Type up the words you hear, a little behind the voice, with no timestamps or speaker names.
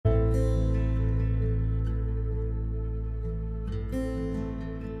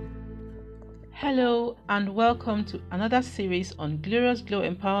Hello and welcome to another series on Glorious Glow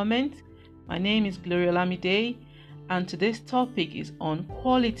Empowerment. My name is Gloria Lamide and today's topic is on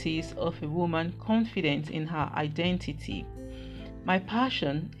qualities of a woman confident in her identity. My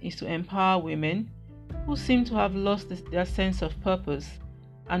passion is to empower women who seem to have lost their sense of purpose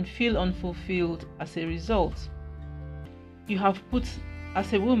and feel unfulfilled as a result.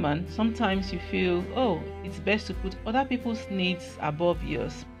 As a woman, sometimes you feel, it's best to put other people's needs above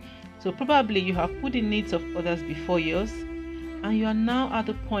yours. So probably you have put the needs of others before yours, and you are now at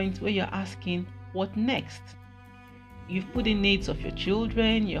the point where you're asking, what next? You've put the needs of your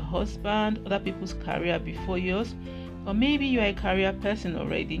children, your husband, other people's career before yours, or maybe you're a career person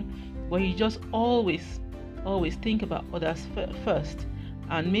already, where you just always think about others first,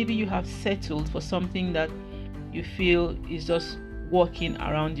 and maybe you have settled for something that you feel is just working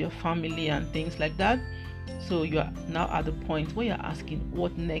around your family and things like that. So you are now at the point where you're asking,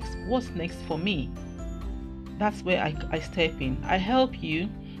 what next? What's next for me? That's where I step in. I help you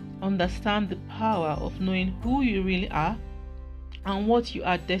understand the power of knowing who you really are and what you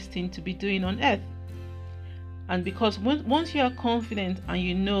are destined to be doing on earth. And because once you are confident and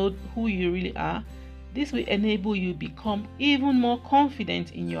you know who you really are, this will enable you become even more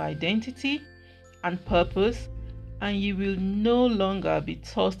confident in your identity and purpose, and you will no longer be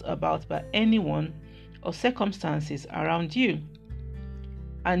tossed about by anyone or circumstances around you.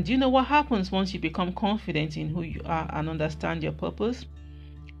 And do you know what happens once you become confident in who you are and understand your purpose?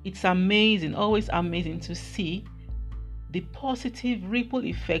 It's amazing, always amazing to see the positive ripple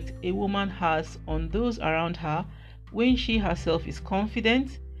effect a woman has on those around her when she herself is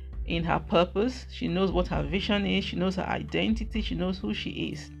confident in her purpose. She knows what her vision is, she knows her identity, she knows who she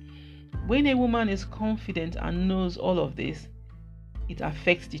is. When a woman is confident and knows all of this, it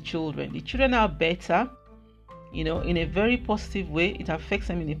affects the children. The children are better, in a very positive way. It affects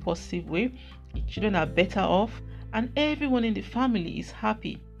them in a positive way. The children are better off, and everyone in the family is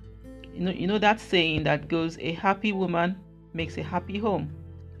happy. You know that saying that goes, a happy woman makes a happy home.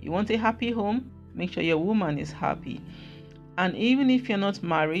 You want a happy home? Make sure your woman is happy. And even if you're not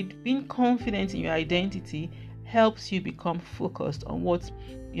married, being confident in your identity helps you become focused on what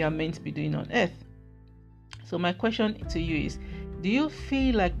you are meant to be doing on earth. So my question to you is, do you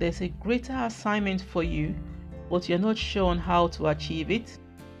feel like there's a greater assignment for you, but you're not sure on how to achieve it?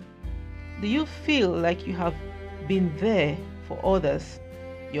 Do you feel like you have been there for others,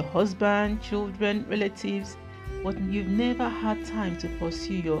 your husband, children, relatives, but you've never had time to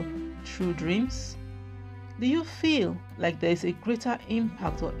pursue your true dreams? Do you feel like there's a greater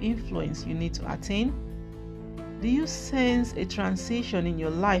impact or influence you need to attain? Do you sense a transition in your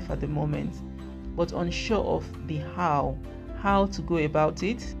life at the moment, but unsure of the how to go about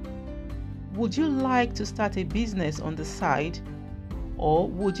it? Would you like to start a business on the side, or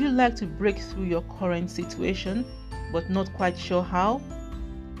would you like to break through your current situation, but not quite sure how?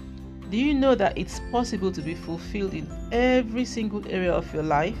 Do you know that it's possible to be fulfilled in every single area of your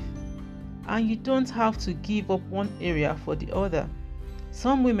life, and you don't have to give up one area for the other?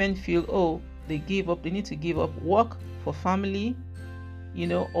 Some women feel, they need to give up work for family,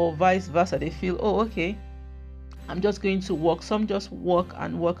 or vice versa. They feel, I'm just going to work. Some just work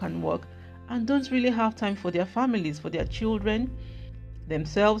and don't really have time for their families, for their children,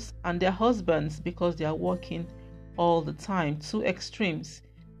 themselves, and their husbands, because they are working all the time. Two extremes.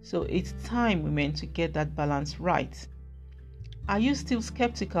 So it's time, women, to get that balance right. Are you still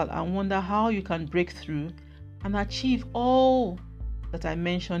skeptical and wonder how you can break through and achieve all that I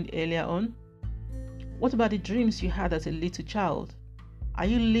mentioned earlier on? What about the dreams you had as a little child? Are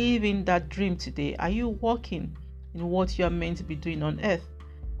you living that dream today? Are you walking in what you are meant to be doing on earth?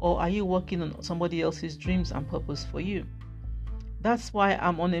 Or are you working on somebody else's dreams and purpose for you? That's why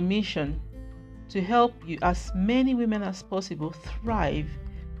I'm on a mission to help you, as many women as possible, thrive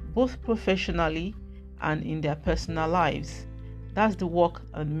both professionally and in their personal lives. That's the work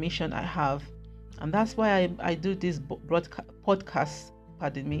and mission I have. And that's why I do this podcast,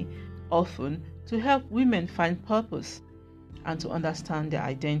 often, to help women find purpose and to understand their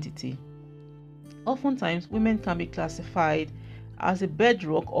identity. Oftentimes, women can be classified as a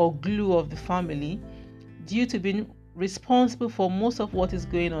bedrock or glue of the family due to being responsible for most of what is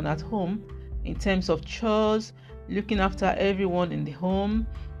going on at home in terms of chores, looking after everyone in the home,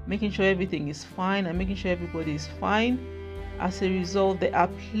 making sure everything is fine and making sure everybody is fine. As a result, there are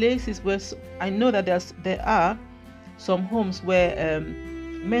places where I know that there are some homes where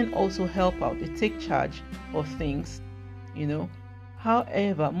men also help out. They take charge of things,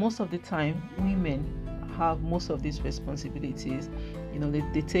 However, most of the time, women have most of these responsibilities.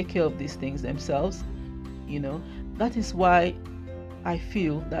 They take care of these things themselves. That is why I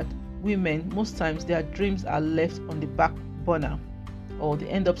feel that women, most times their dreams are left on the back burner, or they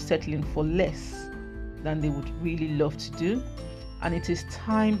end up settling for less than they would really love to do. And it is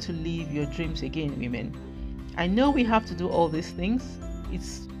time to live your dreams again, women. I know we have to do all these things.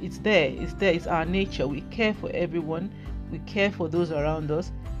 It's there. It's our nature. We care for everyone. We care for those around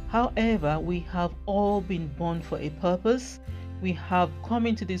us. However, we have all been born for a purpose. We have come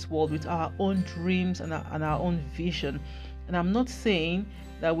into this world with our own dreams and our own vision. And I'm not saying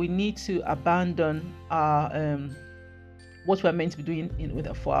that we need to abandon our what we're meant to be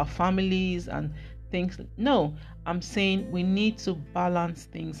doing for our families and things. No, I'm saying we need to balance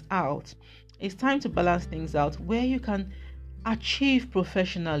things out. It's time to balance things out where you can achieve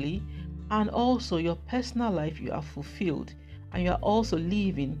professionally, and also your personal life, you are fulfilled and you are also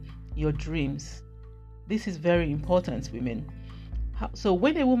living your dreams. This is very important, women. So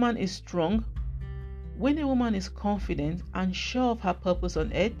when a woman is strong, when a woman is confident and sure of her purpose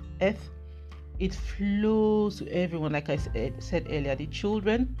on earth, it flows to everyone. Like I said earlier, the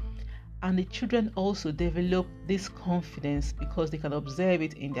children also develop this confidence because they can observe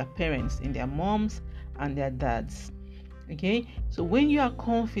it in their parents, in their moms and their dads. Okay, so when you are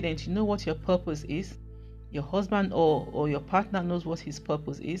confident, you know what your purpose is. Your husband or your partner knows what his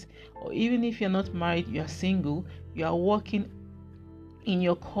purpose is. Or even if you're not married, you are single, you are working in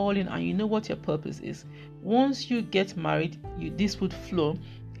your calling and you know what your purpose is. Once you get married, this would flow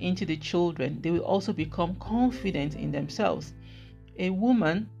into the children. They will also become confident in themselves. A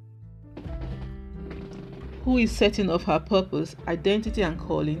woman who is certain of her purpose, identity and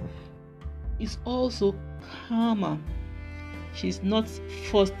calling is also calmer. She's not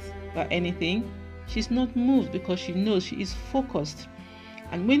forced by anything. She's not moved because she knows she is focused.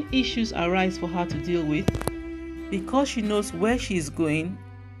 And when issues arise for her to deal with, because she knows where she is going,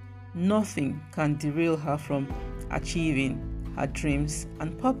 nothing can derail her from achieving her dreams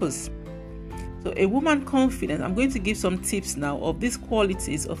and purpose. So a woman confident, I'm going to give some tips now of these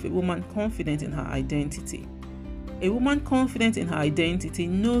qualities of a woman confident in her identity. A woman confident in her identity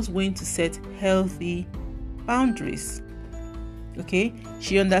knows when to set healthy boundaries. Okay,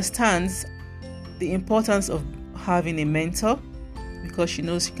 she understands the importance of having a mentor because she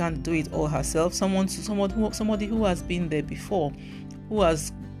knows she can't do it all herself. Somebody who has been there before, who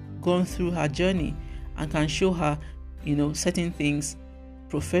has gone through her journey and can show her, certain things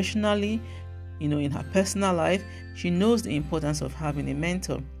professionally, in her personal life. She knows the importance of having a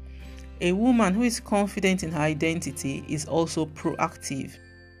mentor. A woman who is confident in her identity is also proactive.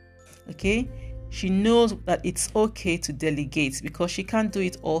 Okay? She knows that it's okay to delegate because she can't do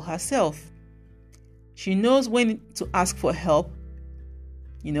it all herself. She knows when to ask for help.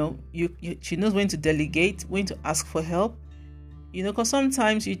 She knows when to delegate, when to ask for help. Because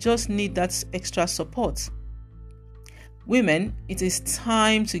sometimes you just need that extra support. Women, it is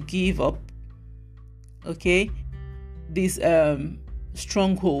time to give up, these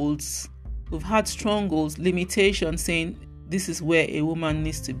strongholds. We've had strongholds, limitations, saying this is where a woman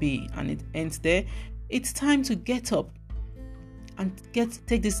needs to be, and it ends there. It's time to get up and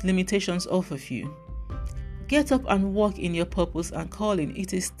take these limitations off of you. Get up and walk in your purpose and calling.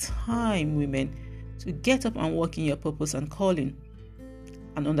 It is time, women, to get up and walk in your purpose and calling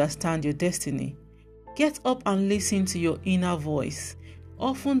and understand your destiny. Get up and listen to your inner voice.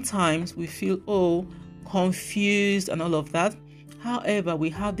 Oftentimes we feel confused and all of that. However, we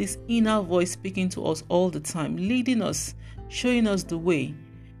have this inner voice speaking to us all the time, leading us, showing us the way.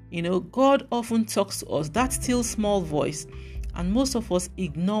 God often talks to us, that still small voice, and most of us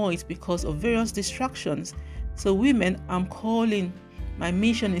ignore it because of various distractions. So women, I'm calling. My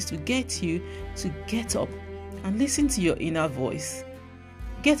mission is to get you to get up and listen to your inner voice.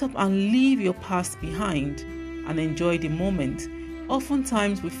 Get up and leave your past behind and enjoy the moment.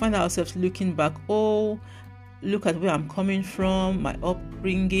 Oftentimes we find ourselves looking back, look at where I'm coming from, my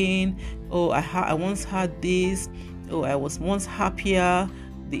upbringing. I once had this. I was once happier.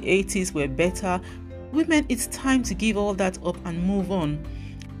 The 80s were better. Women, it's time to give all that up and move on.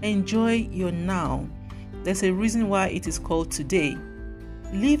 Enjoy your now. There's a reason why it is called today.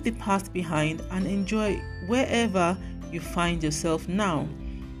 Leave the past behind and enjoy wherever you find yourself now.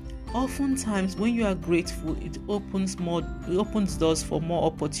 Oftentimes, when you are grateful, it opens doors for more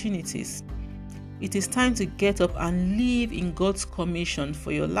opportunities. It is time to get up and live in God's commission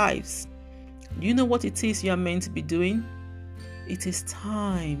for your lives. Do you know what it is you are meant to be doing? It is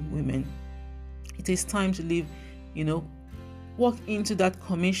time, women. It is time to live, walk into that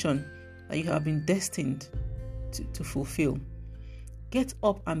commission that you have been destined to fulfill. Get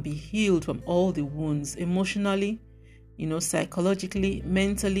up and be healed from all the wounds, emotionally, psychologically,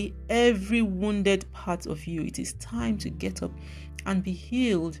 mentally, every wounded part of you. It is time to get up and be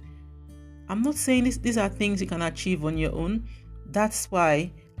healed I'm not saying these are things you can achieve on your own. That's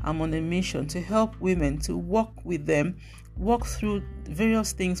why I'm on a mission to help women, to walk with them, walk through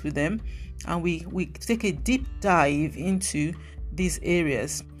various things with them, and we take a deep dive into these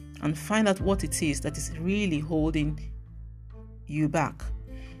areas and find out what it is that is really holding you back.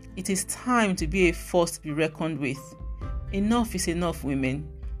 It is time to be a force to be reckoned with. Enough is enough, women.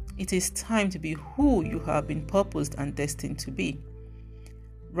 It is time to be who you have been purposed and destined to be.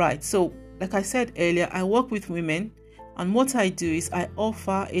 Right, so like I said earlier, I work with women, and what I do is I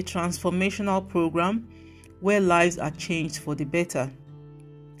offer a transformational program where lives are changed for the better.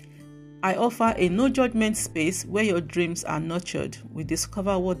 I offer a no judgment space where your dreams are nurtured. We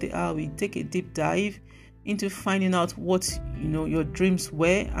discover what they are. We take a deep dive into finding out what your dreams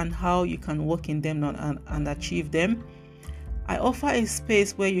were and how you can work in them and achieve them. I offer a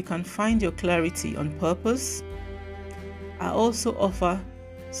space where you can find your clarity on purpose. I also offer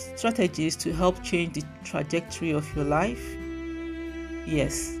strategies to help change the trajectory of your life.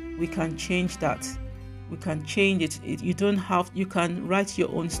 Yes, we can change that. We can change it. You can write your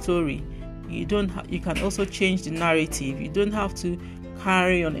own story. You can also change the narrative. You don't have to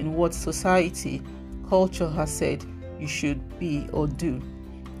carry on in what society, culture has said you should be or do.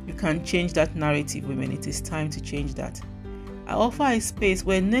 You can change that narrative, women. It is time to change that. I offer a space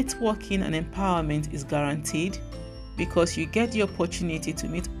where networking and empowerment is guaranteed, because you get the opportunity to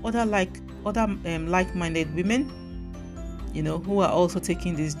meet other like-minded women, who are also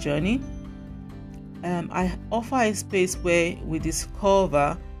taking this journey. I offer a space where we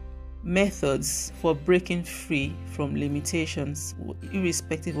discover methods for breaking free from limitations,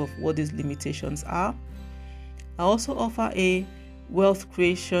 irrespective of what these limitations are. I also offer a wealth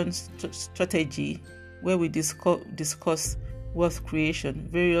creation strategy where we discuss wealth creation,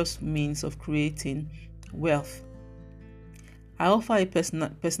 various means of creating wealth. I offer a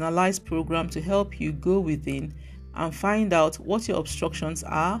personalized program to help you go within and find out what your obstructions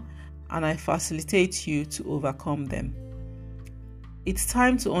are, and I facilitate you to overcome them. It's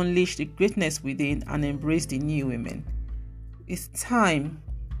time to unleash the greatness within and embrace the new women. It's time.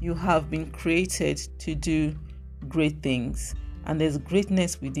 You have been created to do great things, and there's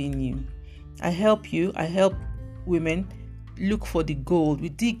greatness within you. I help women look for the gold. We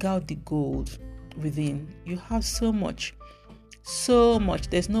dig out the gold within. You have so much.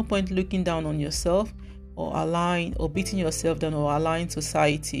 There's no point looking down on yourself or allowing or beating yourself down or allowing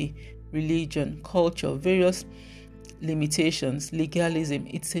society, religion, culture, various limitations, legalism.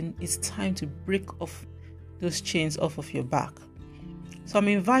 It's time to break off those chains off of your back. So I'm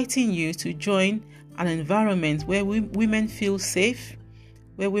inviting you to join an environment where women feel safe,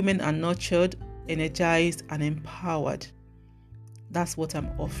 where women are nurtured, energized, and empowered. That's what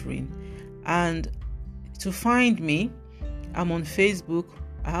I'm offering. And to find me, I'm on Facebook.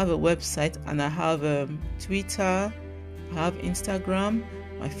 I have a website, and I have Twitter. I have Instagram.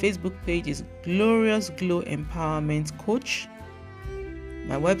 My Facebook page is Glorious Glow Empowerment Coach.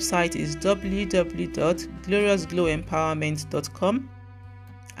 My website is www.gloriousglowempowerment.com.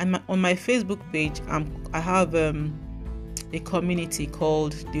 And on my Facebook page, I have a community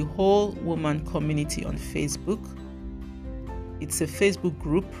called the Whole Woman Community on Facebook. It's a Facebook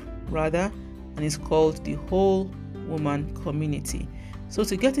group, rather, and it's called the Whole Woman Community. So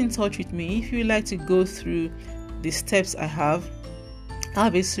to get in touch with me, if you like to go through the steps I have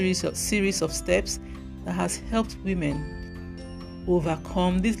a series of steps that has helped women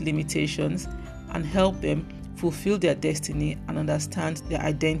overcome these limitations and help them fulfill their destiny and understand their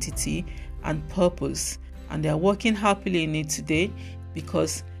identity and purpose. And they are working happily in it today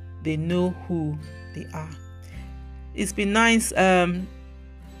because they know who they are. It's been nice having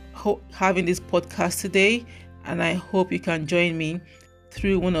this podcast today, and I hope you can join me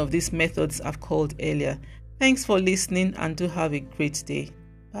through one of these methods I've called earlier. Thanks for listening, and do have a great day.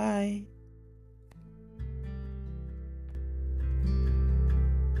 Bye.